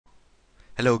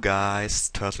Hello guys,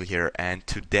 Turtle here, and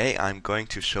today I'm going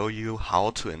to show you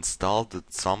how to install the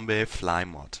Zombe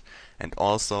Flymod and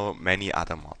also many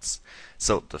other mods.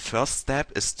 So the first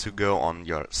step is to go on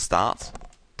your start,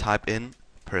 type in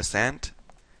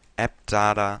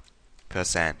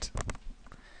 %appdata%.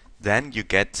 Then you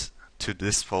get to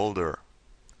this folder.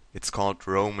 It's called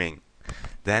roaming.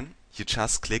 Then you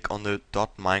just click on the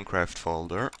 .minecraft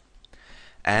folder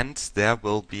and there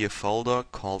will be a folder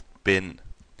called bin.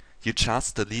 You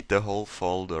just delete the whole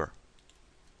folder.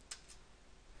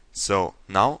 So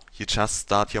now you just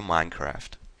start your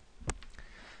Minecraft.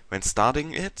 When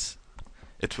starting it,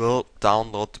 it will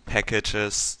download the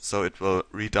packages, so it will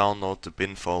re-download the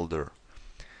bin folder.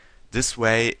 This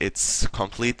way it's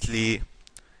completely,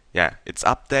 it's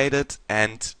updated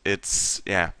and it's,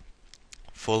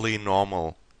 fully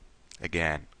normal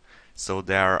again. So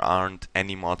there aren't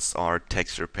any mods or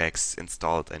texture packs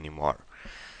installed anymore.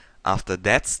 After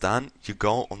that's done, you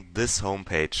go on this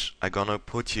homepage. I'm gonna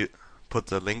put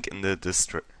the link in the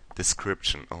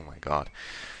description. Oh my god.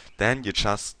 Then you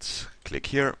just click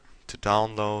here to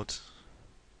download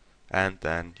and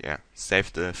then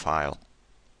save the file.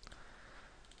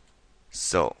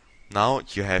 So now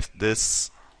you have this,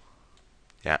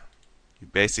 you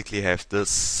basically have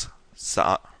this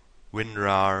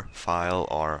WinRAR file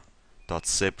or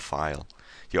 .zip file.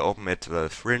 You open it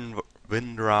with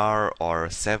WinRAR or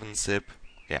 7-zip,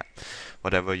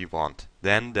 whatever you want.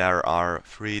 Then there are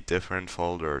 3 different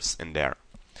folders in there.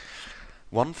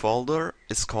 One folder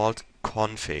is called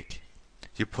config.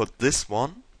 You put this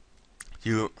one,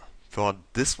 for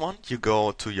this one you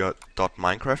go to your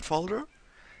 .minecraft folder,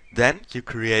 then you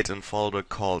create a folder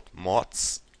called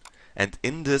mods, and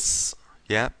in this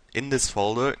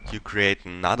folder you create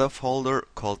another folder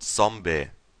called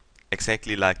Zombe,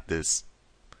 exactly like this.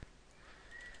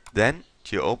 Then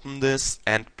you open this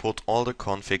and put all the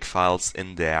config files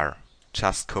in there.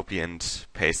 Just copy and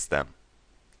paste them.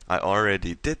 I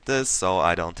already did this, so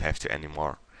I don't have to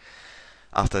anymore.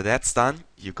 After that's done,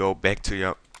 you go back to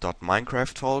your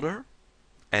 .minecraft folder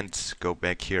and go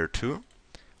back here too.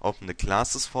 Open the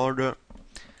classes folder,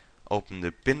 open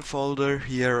the bin folder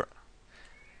here,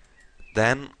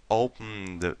 then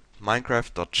open the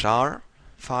minecraft.jar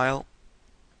file,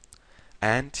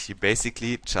 and you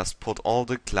basically just put all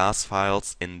the class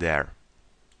files in there.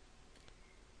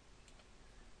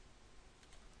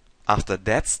 After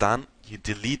that's done, you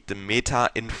delete the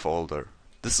meta.inf folder.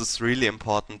 This is really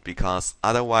important because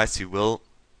otherwise you will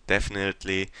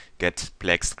definitely get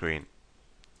black screen.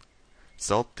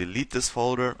 So delete this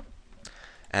folder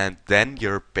and then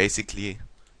you're basically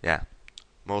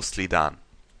mostly done.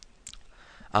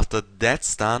 After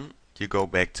that's done, you go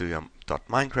back to your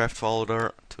 .minecraft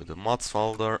folder, to the mods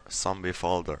folder, Zombe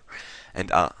folder, and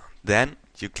then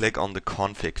you click on the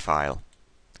config file.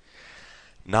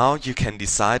 Now you can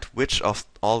decide which of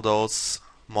all those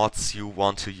mods you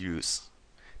want to use.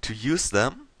 To use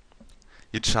them,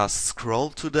 you just scroll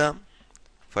to them.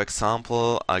 For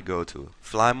example, I go to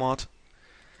Flymod,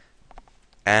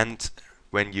 and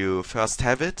when you first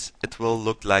have it, it will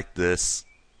look like this.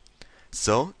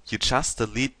 So you just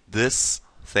delete this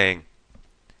thing.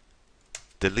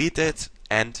 Delete it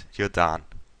and you're done.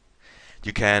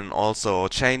 You can also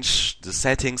change the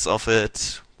settings of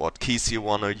it, what keys you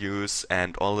wanna use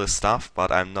and all this stuff,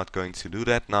 but I'm not going to do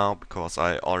that now because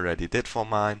I already did for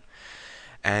mine.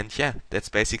 And that's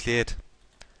basically it.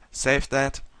 Save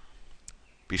that.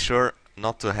 Be sure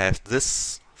not to have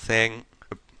this thing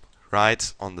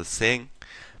right on the thing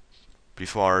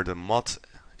before the mod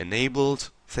enabled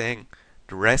thing.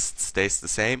 The rest stays the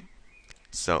same.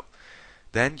 So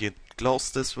then you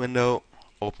close this window,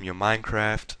 open your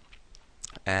Minecraft,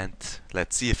 and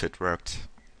let's see if it worked.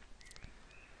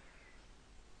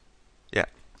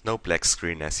 No black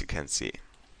screen as you can see.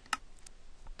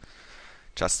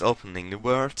 Just opening the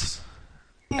words,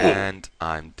 and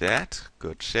I'm dead.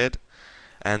 Good shit.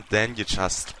 And then you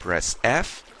just press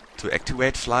F to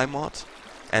activate Flymod,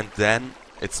 and then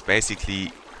it's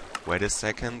basically, wait a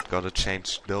second, gotta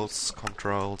change those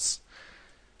controls.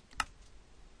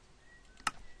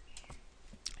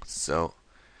 So,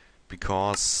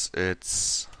 because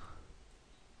it's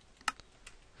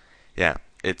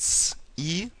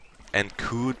E and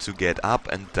Q to get up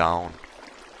and down,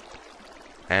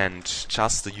 and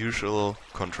just the usual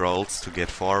controls to get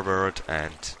forward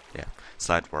and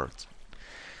sideward.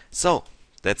 So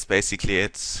that's basically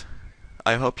it.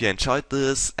 I hope you enjoyed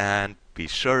this and be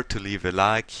sure to leave a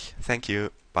like. Thank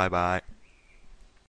you. Bye bye.